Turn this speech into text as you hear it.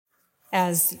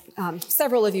As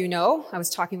several of you know, I was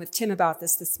talking with Tim about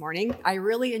this morning. I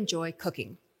really enjoy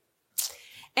cooking.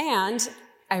 And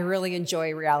I really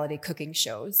enjoy reality cooking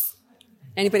shows.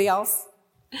 Anybody else?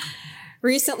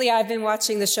 Recently, I've been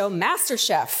watching the show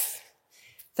MasterChef.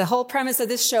 The whole premise of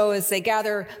this show is they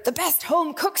gather the best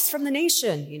home cooks from the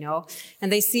nation,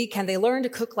 and they see, can they learn to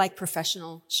cook like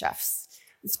professional chefs?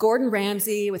 It's Gordon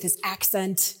Ramsay with his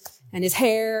accent and his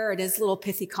hair and his little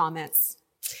pithy comments.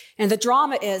 And the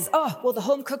drama is, will the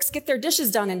home cooks get their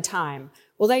dishes done in time?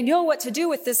 Will they know what to do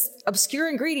with this obscure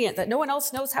ingredient that no one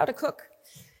else knows how to cook?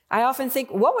 I often think,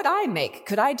 what would I make?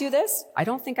 Could I do this? I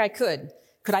don't think I could.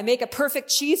 Could I make a perfect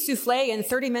cheese souffle in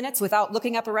 30 minutes without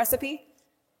looking up a recipe?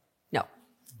 No.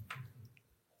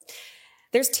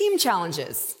 There's team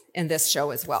challenges in this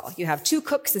show as well. You have two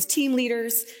cooks as team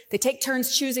leaders. They take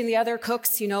turns choosing the other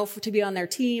cooks, to be on their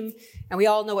team. And we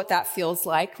all know what that feels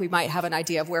like. We might have an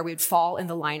idea of where we'd fall in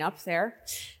the lineup there.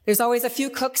 There's always a few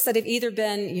cooks that have either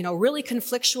been, really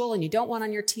conflictual and you don't want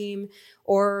on your team,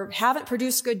 or haven't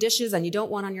produced good dishes and you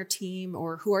don't want on your team,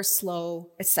 or who are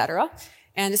slow, etc.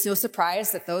 And it's no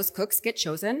surprise that those cooks get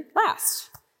chosen last.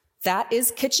 That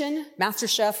is kitchen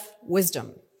MasterChef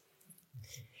wisdom.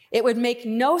 It would make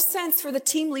no sense for the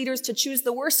team leaders to choose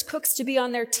the worst cooks to be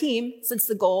on their team, since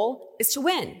the goal is to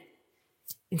win.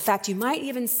 In fact, you might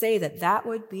even say that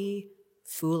would be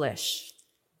foolish.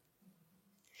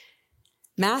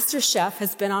 MasterChef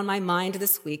has been on my mind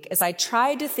this week as I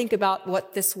tried to think about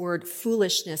what this word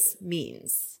foolishness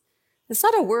means. It's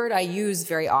not a word I use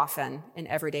very often in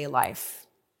everyday life.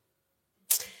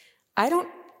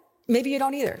 Maybe you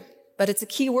don't either. But it's a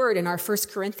key word in our 1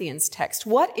 Corinthians text.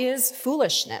 What is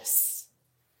foolishness?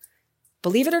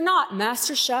 Believe it or not,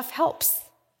 MasterChef helps.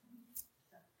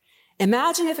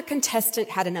 Imagine if a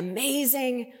contestant had an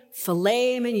amazing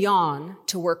filet mignon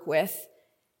to work with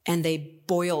and they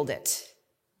boiled it.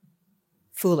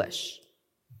 Foolish.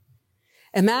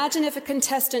 Imagine if a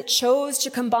contestant chose to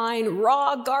combine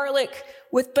raw garlic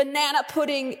with banana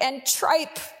pudding and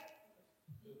tripe.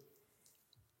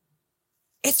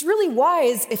 It's really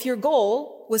wise if your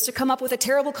goal was to come up with a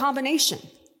terrible combination.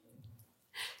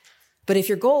 But if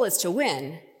your goal is to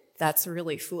win, that's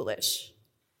really foolish.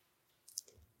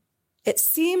 It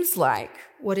seems like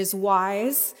what is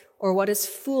wise or what is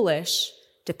foolish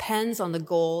depends on the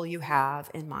goal you have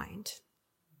in mind.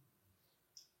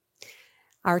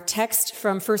 Our text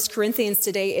from 1 Corinthians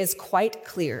today is quite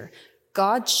clear.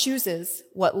 God chooses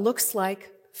what looks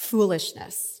like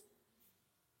foolishness.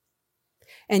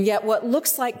 And yet what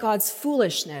looks like God's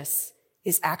foolishness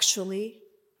is actually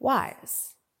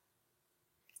wise.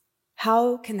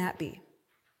 How can that be?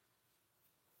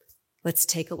 Let's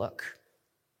take a look.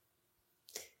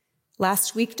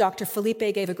 Last week, Dr. Felipe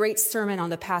gave a great sermon on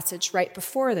the passage right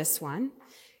before this one.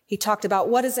 He talked about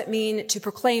what does it mean to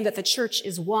proclaim that the church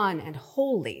is one and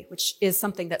holy, which is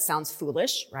something that sounds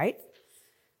foolish, right?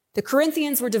 The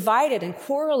Corinthians were divided and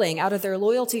quarreling out of their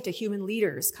loyalty to human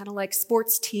leaders, kind of like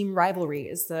sports team rivalry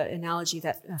is the analogy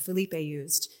that Felipe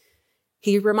used.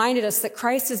 He reminded us that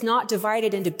Christ is not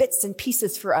divided into bits and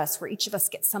pieces for us, where each of us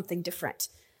gets something different,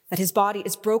 that his body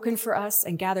is broken for us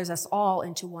and gathers us all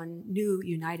into one new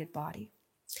united body.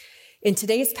 In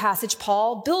today's passage,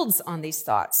 Paul builds on these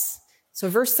thoughts. So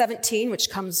verse 17, which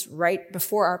comes right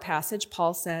before our passage,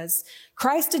 Paul says,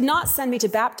 Christ did not send me to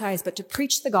baptize, but to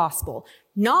preach the gospel,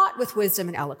 not with wisdom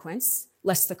and eloquence,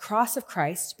 lest the cross of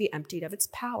Christ be emptied of its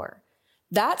power.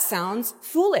 That sounds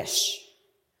foolish.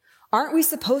 Aren't we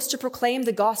supposed to proclaim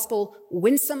the gospel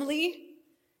winsomely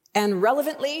and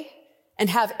relevantly and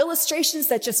have illustrations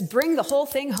that just bring the whole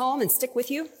thing home and stick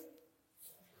with you?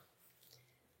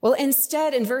 Well,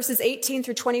 instead, in verses 18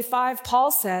 through 25,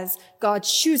 Paul says God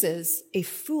chooses a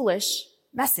foolish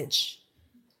message.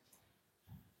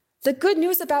 The good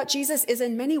news about Jesus is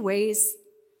in many ways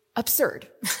absurd.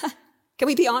 Can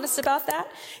we be honest about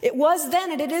that? It was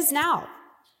then and it is now.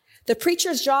 The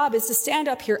preacher's job is to stand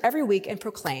up here every week and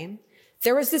proclaim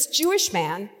there was this Jewish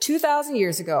man 2,000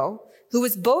 years ago who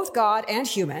was both God and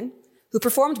human, who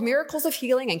performed miracles of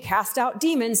healing and cast out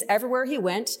demons everywhere he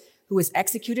went, who was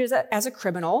executed as a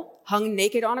criminal, hung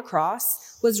naked on a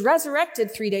cross, was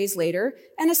resurrected 3 days later,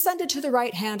 and ascended to the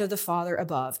right hand of the Father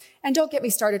above. And don't get me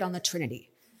started on the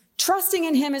Trinity. Trusting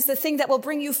in him is the thing that will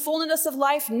bring you fullness of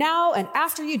life now and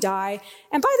after you die.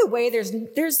 And by the way,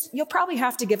 you'll probably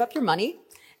have to give up your money,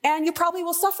 and you probably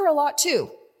will suffer a lot too.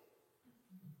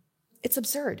 It's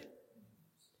absurd.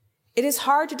 It is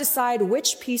hard to decide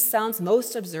which piece sounds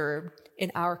most absurd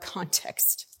in our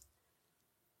context.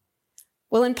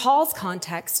 Well, in Paul's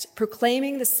context,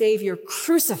 proclaiming the Savior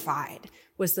crucified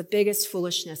was the biggest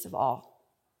foolishness of all,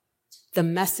 the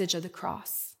message of the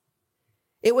cross.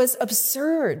 It was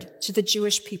absurd to the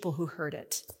Jewish people who heard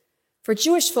it. For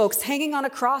Jewish folks, hanging on a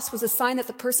cross was a sign that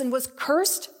the person was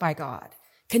cursed by God,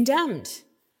 condemned.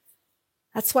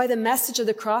 That's why the message of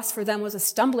the cross for them was a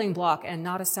stumbling block and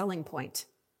not a selling point.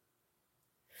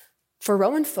 For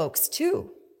Roman folks,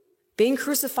 too, being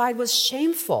crucified was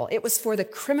shameful. It was for the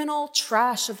criminal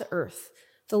trash of the earth,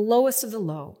 the lowest of the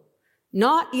low,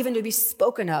 not even to be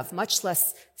spoken of, much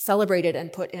less celebrated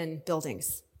and put in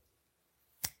buildings.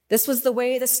 This was the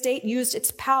way the state used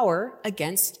its power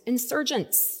against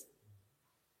insurgents.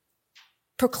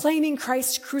 Proclaiming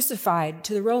Christ crucified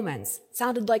to the Romans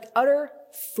sounded like utter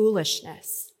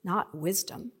foolishness, not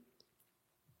wisdom.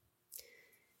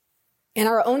 In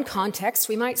our own context,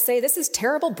 we might say this is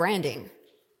terrible branding.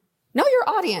 Know your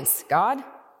audience, God.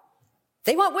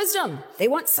 They want wisdom. They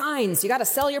want signs. You got to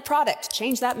sell your product.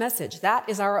 Change that message. That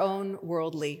is our own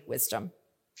worldly wisdom.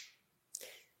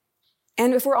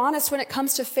 And if we're honest, when it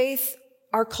comes to faith,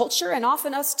 our culture, and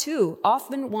often us too,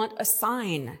 often want a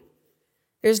sign.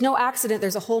 There's no accident.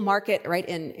 There's a whole market, right,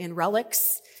 in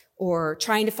relics or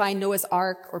trying to find Noah's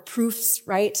Ark or proofs,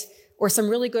 right, or some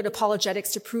really good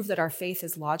apologetics to prove that our faith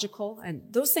is logical. And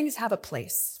those things have a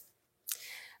place.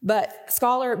 But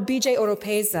scholar B.J.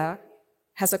 Oropeza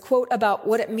has a quote about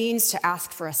what it means to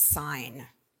ask for a sign.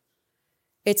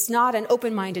 It's not an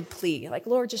open-minded plea, like,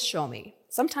 Lord, just show me.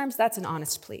 Sometimes that's an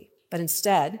honest plea. But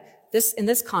instead, in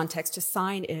this context, a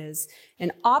sign is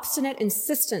an obstinate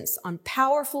insistence on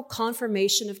powerful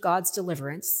confirmation of God's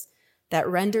deliverance that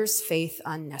renders faith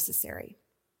unnecessary.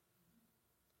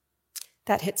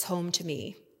 That hits home to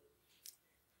me.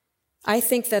 I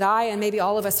think that I, and maybe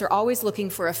all of us, are always looking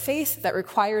for a faith that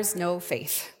requires no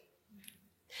faith.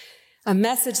 A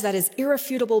message that is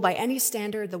irrefutable by any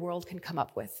standard the world can come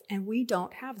up with. And we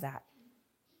don't have that.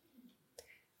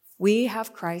 We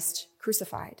have Christ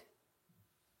crucified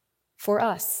for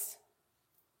us,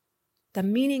 the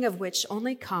meaning of which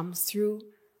only comes through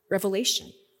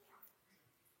revelation,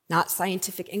 not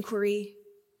scientific inquiry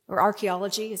or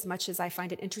archaeology, as much as I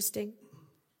find it interesting,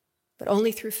 but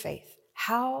only through faith.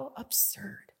 How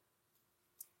absurd.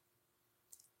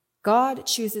 God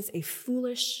chooses a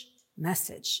foolish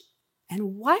message.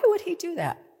 And why would he do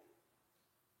that?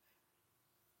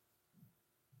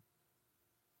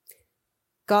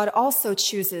 God also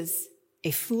chooses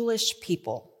a foolish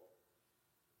people.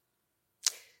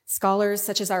 Scholars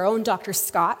such as our own Dr.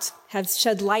 Scott have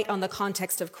shed light on the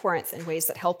context of Corinth in ways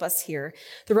that help us here.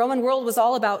 The Roman world was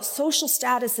all about social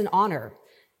status and honor,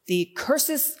 the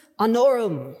cursus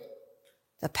honorum,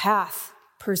 the path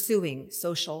pursuing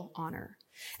social honor.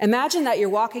 Imagine that you're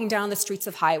walking down the streets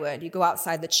of Highwood, you go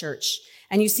outside the church,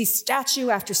 and you see statue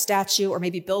after statue, or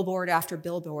maybe billboard after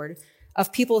billboard,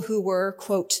 of people who were,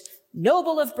 quote,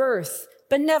 noble of birth,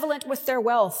 benevolent with their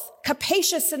wealth,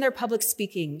 capacious in their public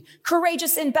speaking,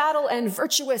 courageous in battle, and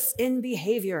virtuous in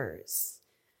behaviors.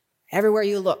 Everywhere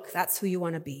you look, that's who you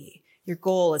want to be. Your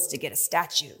goal is to get a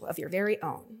statue of your very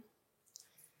own.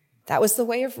 That was the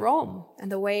way of Rome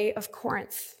and the way of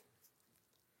Corinth.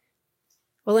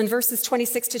 Well, in verses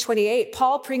 26 to 28,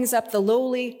 Paul brings up the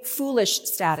lowly, foolish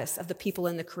status of the people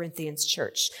in the Corinthians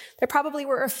church. There probably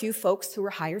were a few folks who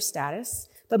were higher status,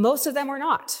 but most of them were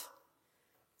not.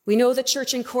 We know the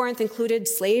church in Corinth included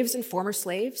slaves and former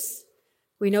slaves.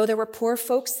 We know there were poor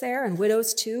folks there and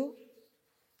widows too.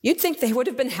 You'd think they would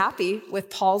have been happy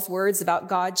with Paul's words about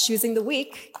God choosing the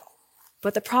weak,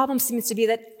 but the problem seems to be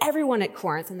that everyone at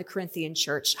Corinth in the Corinthian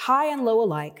church, high and low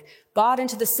alike, bought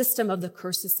into the system of the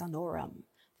cursus honorum.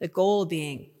 The goal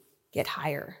being, get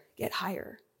higher, get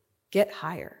higher, get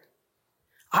higher.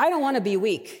 I don't want to be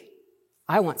weak.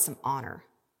 I want some honor.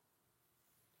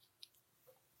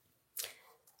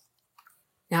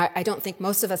 Now, I don't think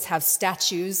most of us have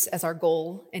statues as our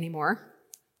goal anymore.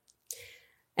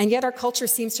 And yet our culture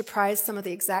seems to prize some of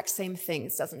the exact same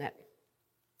things, doesn't it?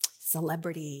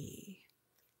 Celebrity,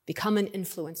 become an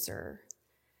influencer.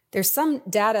 There's some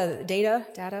data,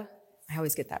 I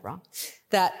always get that wrong,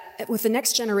 that with the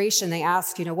next generation, they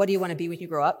ask, what do you want to be when you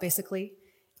grow up, basically?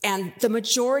 And the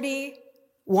majority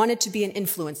wanted to be an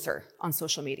influencer on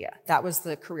social media. That was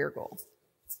the career goal.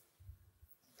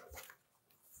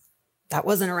 That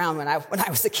wasn't around when I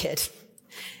was a kid.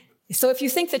 So if you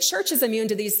think the church is immune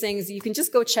to these things, you can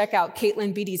just go check out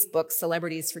Caitlin Beattie's book,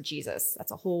 Celebrities for Jesus.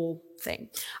 That's a whole thing.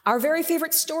 Our very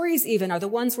favorite stories even are the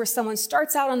ones where someone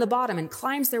starts out on the bottom and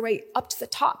climbs their way up to the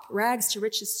top, rags to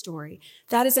riches story.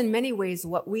 That is in many ways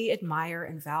what we admire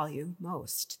and value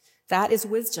most. That is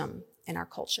wisdom in our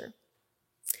culture.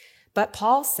 But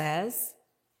Paul says,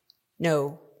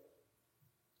 no.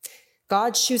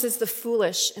 God chooses the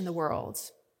foolish in the world.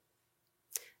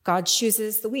 God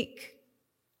chooses the weak.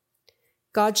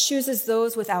 God chooses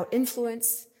those without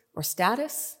influence or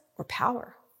status or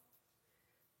power.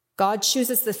 God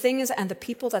chooses the things and the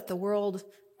people that the world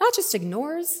not just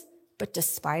ignores, but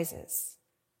despises.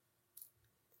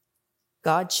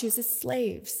 God chooses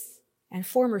slaves and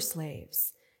former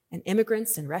slaves and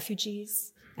immigrants and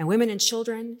refugees and women and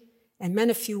children and men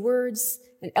of few words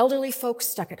and elderly folks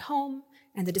stuck at home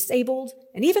and the disabled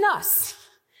and even us.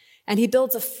 And he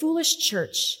builds a foolish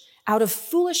church out of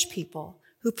foolish people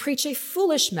who preach a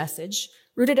foolish message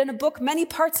rooted in a book, many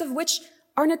parts of which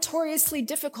are notoriously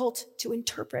difficult to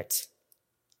interpret.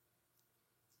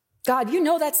 God, you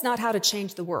know that's not how to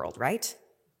change the world, right?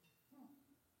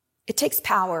 It takes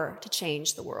power to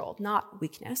change the world, not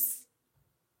weakness.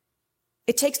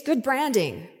 It takes good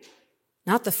branding,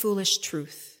 not the foolish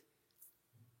truth.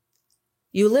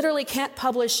 You literally can't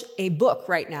publish a book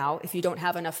right now if you don't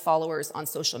have enough followers on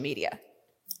social media,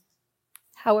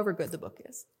 however good the book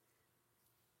is.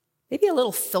 Maybe a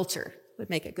little filter would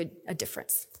make a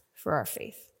difference for our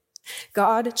faith.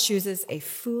 God chooses a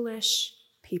foolish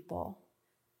people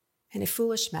and a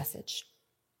foolish message.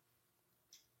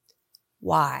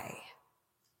 Why?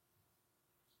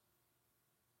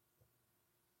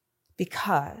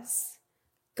 Because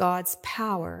God's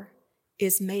power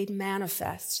is made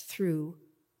manifest through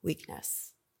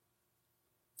weakness.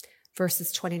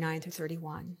 Verses 29 through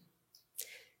 31.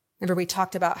 Remember, we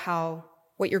talked about how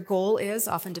what your goal is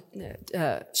often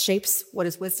shapes what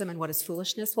is wisdom and what is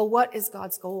foolishness. Well, what is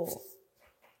God's goal?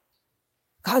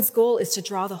 God's goal is to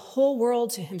draw the whole world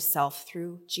to himself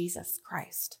through Jesus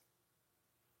Christ.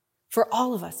 For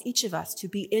all of us, each of us, to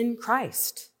be in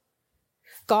Christ.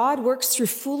 God works through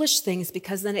foolish things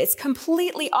because then it's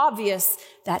completely obvious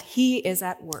that he is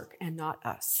at work and not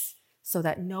us, so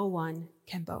that no one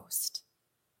can boast.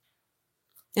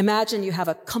 Imagine you have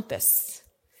a compass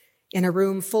in a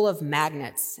room full of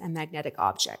magnets and magnetic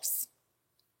objects.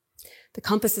 The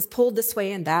compass is pulled this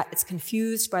way and that. It's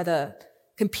confused by the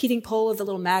competing pull of the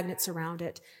little magnets around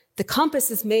it. The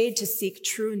compass is made to seek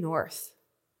true north.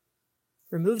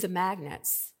 Remove the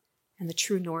magnets, and the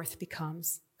true north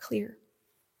becomes clear.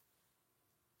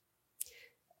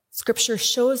 Scripture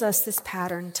shows us this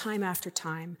pattern time after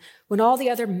time. When all the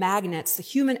other magnets, the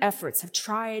human efforts, have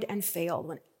tried and failed,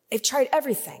 when they've tried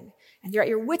everything, and you're at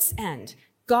your wit's end,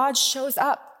 God shows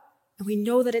up, and we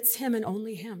know that it's him and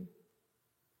only him.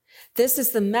 This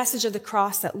is the message of the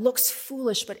cross that looks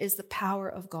foolish, but is the power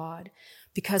of God,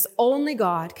 because only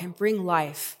God can bring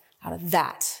life out of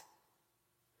that.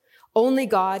 Only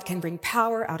God can bring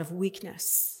power out of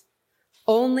weakness.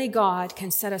 Only God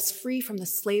can set us free from the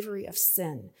slavery of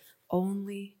sin.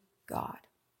 Only God.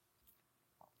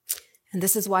 And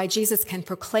this is why Jesus can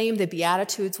proclaim the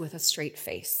Beatitudes with a straight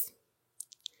face.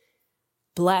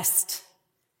 Blessed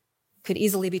could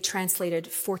easily be translated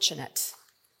fortunate.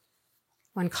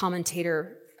 One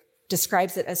commentator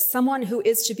describes it as someone who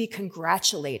is to be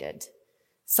congratulated,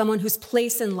 someone whose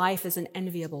place in life is an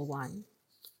enviable one.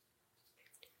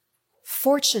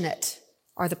 Fortunate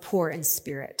are the poor in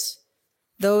spirit,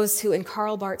 those who, in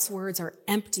Karl Barth's words, are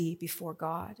empty before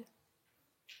God.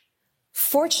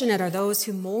 Fortunate are those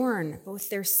who mourn both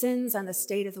their sins and the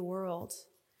state of the world.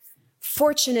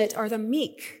 Fortunate are the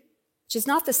meek, which is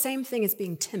not the same thing as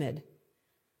being timid.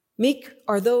 Meek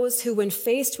are those who, when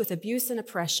faced with abuse and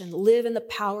oppression, live in the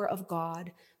power of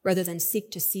God rather than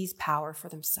seek to seize power for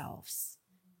themselves.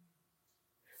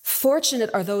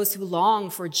 Fortunate are those who long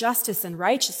for justice and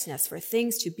righteousness, for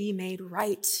things to be made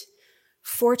right.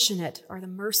 Fortunate are the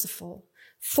merciful.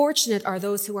 Fortunate are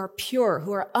those who are pure,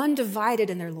 who are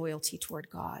undivided in their loyalty toward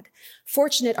God.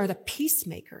 Fortunate are the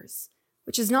peacemakers,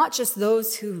 which is not just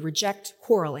those who reject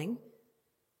quarreling,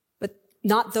 but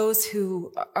not those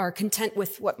who are content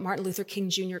with what Martin Luther King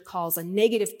Jr. calls a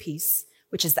negative peace,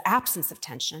 which is the absence of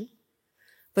tension,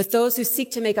 but those who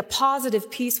seek to make a positive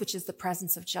peace, which is the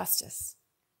presence of justice.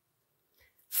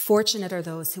 Fortunate are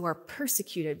those who are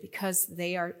persecuted because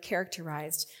they are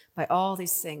characterized by all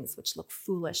these things which look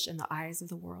foolish in the eyes of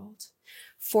the world.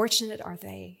 Fortunate are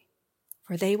they,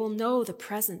 for they will know the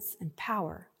presence and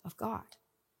power of God.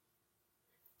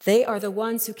 They are the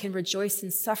ones who can rejoice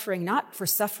in suffering, not for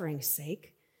suffering's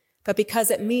sake, but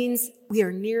because it means we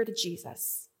are near to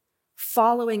Jesus,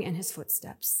 following in his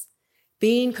footsteps,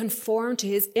 being conformed to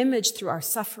his image through our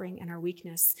suffering and our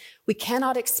weakness. We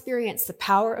cannot experience the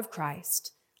power of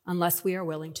Christ unless we are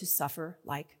willing to suffer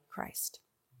like Christ.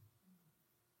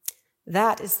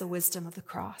 That is the wisdom of the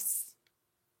cross.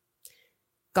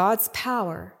 God's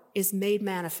power is made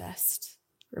manifest.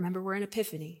 Remember, we're in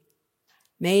Epiphany.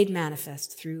 Made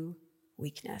manifest through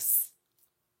weakness.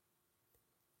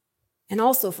 And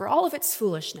also, for all of its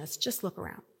foolishness, just look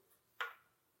around.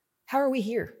 How are we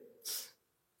here?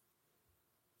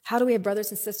 How do we have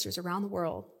brothers and sisters around the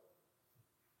world?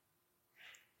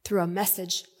 Through a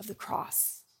message of the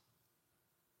cross.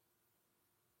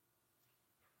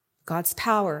 God's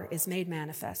power is made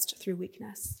manifest through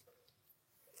weakness.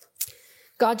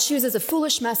 God chooses a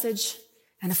foolish message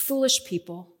and a foolish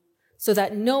people so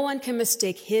that no one can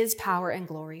mistake his power and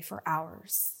glory for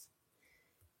ours.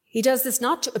 He does this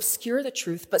not to obscure the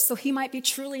truth, but so he might be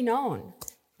truly known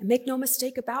and make no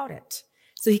mistake about it.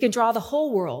 So he can draw the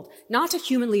whole world, not to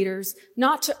human leaders,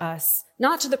 not to us,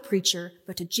 not to the preacher,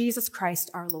 but to Jesus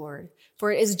Christ our Lord.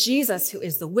 For it is Jesus who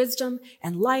is the wisdom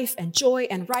and life and joy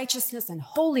and righteousness and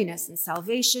holiness and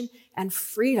salvation and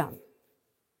freedom.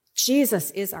 Jesus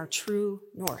is our true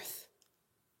north.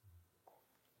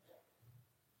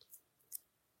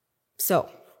 So,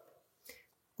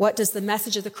 what does the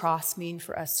message of the cross mean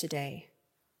for us today?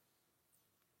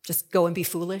 Just go and be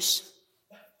foolish?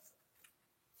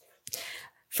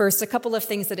 First, a couple of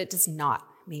things that it does not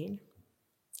mean.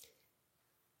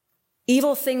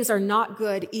 Evil things are not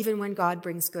good even when God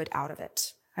brings good out of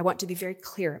it. I want to be very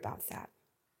clear about that.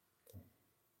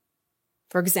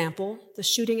 For example, the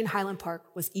shooting in Highland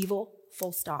Park was evil,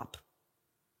 full stop,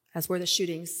 as were the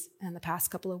shootings in the past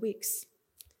couple of weeks.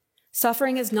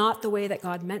 Suffering is not the way that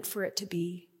God meant for it to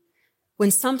be.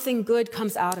 When something good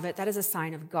comes out of it, that is a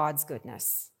sign of God's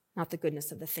goodness, not the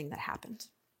goodness of the thing that happened.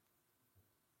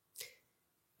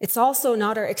 It's also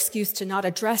not our excuse to not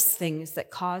address things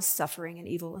that cause suffering and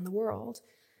evil in the world.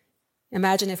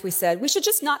 Imagine if we said, we should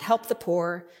just not help the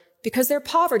poor because their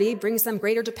poverty brings them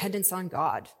greater dependence on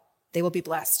God. They will be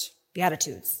blessed.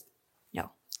 Beatitudes.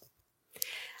 No.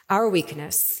 Our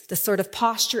weakness, the sort of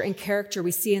posture and character we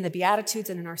see in the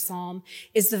Beatitudes and in our psalm,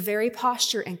 is the very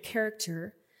posture and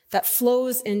character that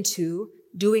flows into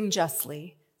doing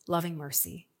justly, loving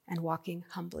mercy, and walking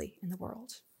humbly in the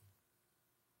world.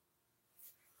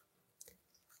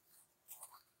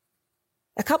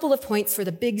 A couple of points for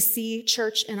the Big C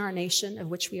church in our nation, of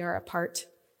which we are a part.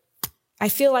 I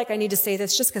feel like I need to say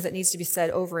this just because it needs to be said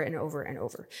over and over and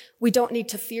over. We don't need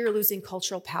to fear losing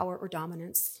cultural power or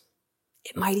dominance.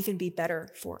 It might even be better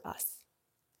for us.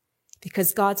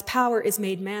 Because God's power is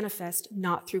made manifest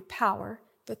not through power,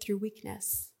 but through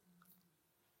weakness.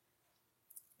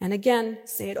 And again,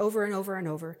 say it over and over and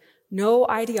over. No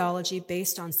ideology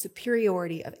based on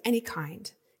superiority of any kind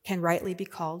can rightly be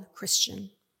called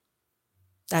Christian.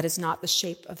 That is not the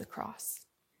shape of the cross.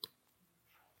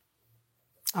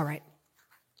 All right,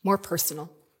 more personal.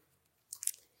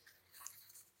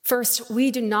 First,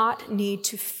 we do not need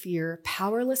to fear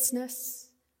powerlessness,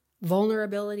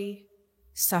 vulnerability,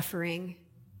 suffering,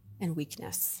 and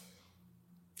weakness.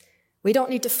 We don't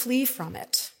need to flee from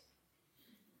it,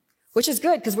 which is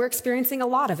good because we're experiencing a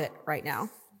lot of it right now.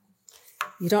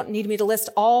 You don't need me to list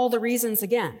all the reasons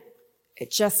again.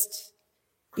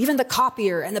 Even the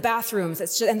copier and the bathrooms,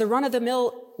 and the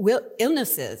run-of-the-mill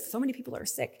illnesses. So many people are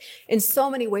sick. In so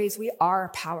many ways, we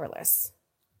are powerless.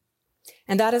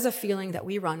 And that is a feeling that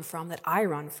we run from, that I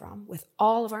run from, with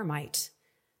all of our might,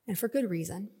 and for good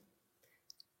reason.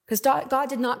 Because God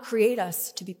did not create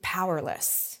us to be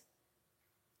powerless,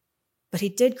 but he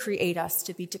did create us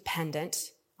to be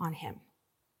dependent on him.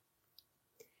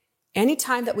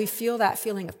 Anytime that we feel that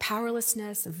feeling of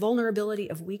powerlessness, of vulnerability,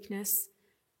 of weakness,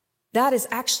 that is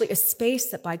actually a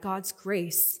space that by God's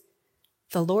grace,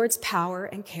 the Lord's power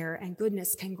and care and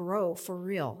goodness can grow for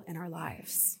real in our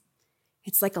lives.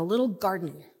 It's like a little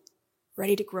garden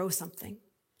ready to grow something.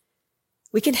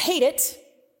 We can hate it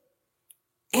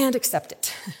and accept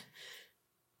it,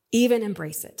 even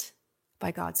embrace it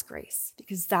by God's grace,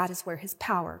 because that is where his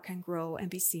power can grow and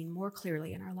be seen more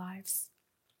clearly in our lives.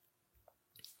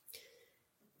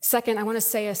 Second, I want to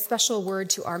say a special word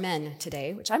to our men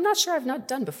today, which I'm not sure I've not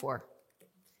done before,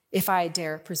 if I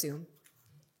dare presume.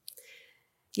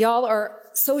 Y'all are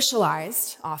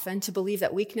socialized often to believe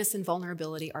that weakness and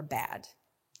vulnerability are bad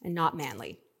and not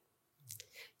manly.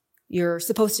 You're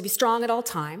supposed to be strong at all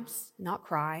times, not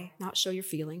cry, not show your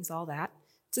feelings, all that.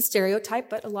 It's a stereotype,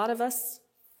 but a lot of us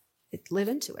live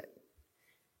into it.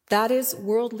 That is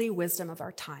worldly wisdom of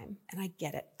our time, and I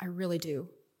get it. I really do.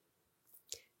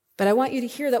 But I want you to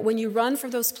hear that when you run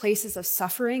from those places of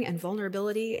suffering and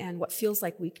vulnerability and what feels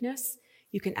like weakness,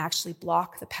 you can actually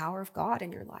block the power of God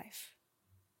in your life.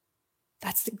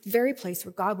 That's the very place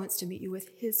where God wants to meet you with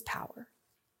his power.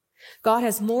 God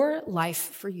has more life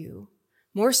for you,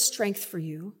 more strength for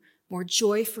you, more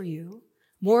joy for you,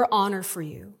 more honor for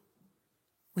you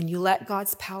when you let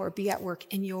God's power be at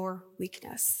work in your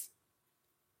weakness.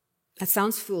 That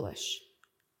sounds foolish.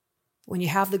 When you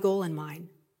have the goal in mind,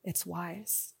 it's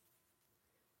wise.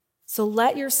 So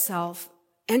let yourself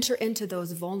enter into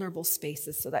those vulnerable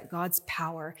spaces so that God's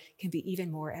power can be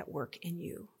even more at work in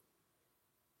you.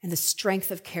 And the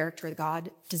strength of character God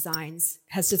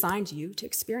has designed you to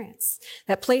experience.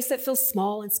 That place that feels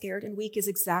small and scared and weak is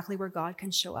exactly where God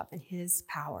can show up in his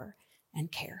power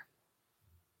and care.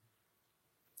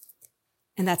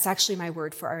 And that's actually my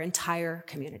word for our entire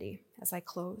community as I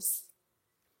close.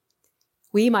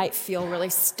 We might feel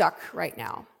really stuck right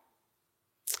now.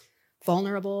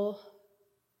 Vulnerable,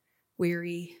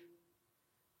 weary,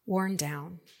 worn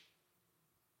down,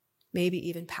 maybe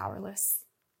even powerless.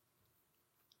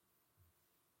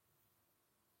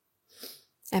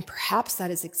 And perhaps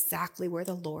that is exactly where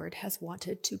the Lord has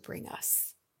wanted to bring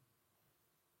us.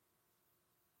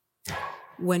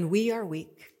 When we are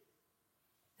weak,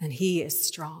 and he is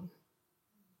strong.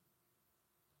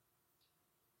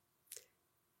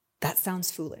 That sounds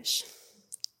foolish.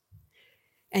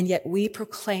 And yet we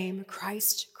proclaim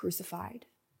Christ crucified.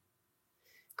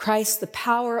 Christ, the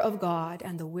power of God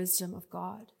and the wisdom of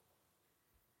God.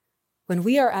 When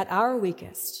we are at our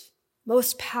weakest,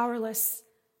 most powerless,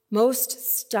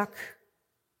 most stuck,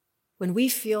 when we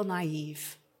feel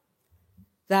naive,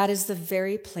 that is the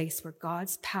very place where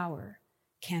God's power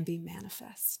can be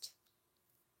manifest.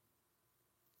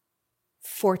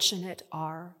 Fortunate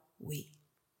are we.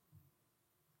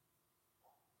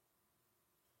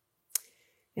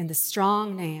 In the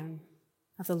strong name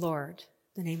of the Lord,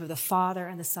 the name of the Father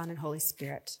and the Son and Holy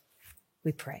Spirit,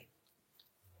 we pray.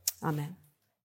 Amen.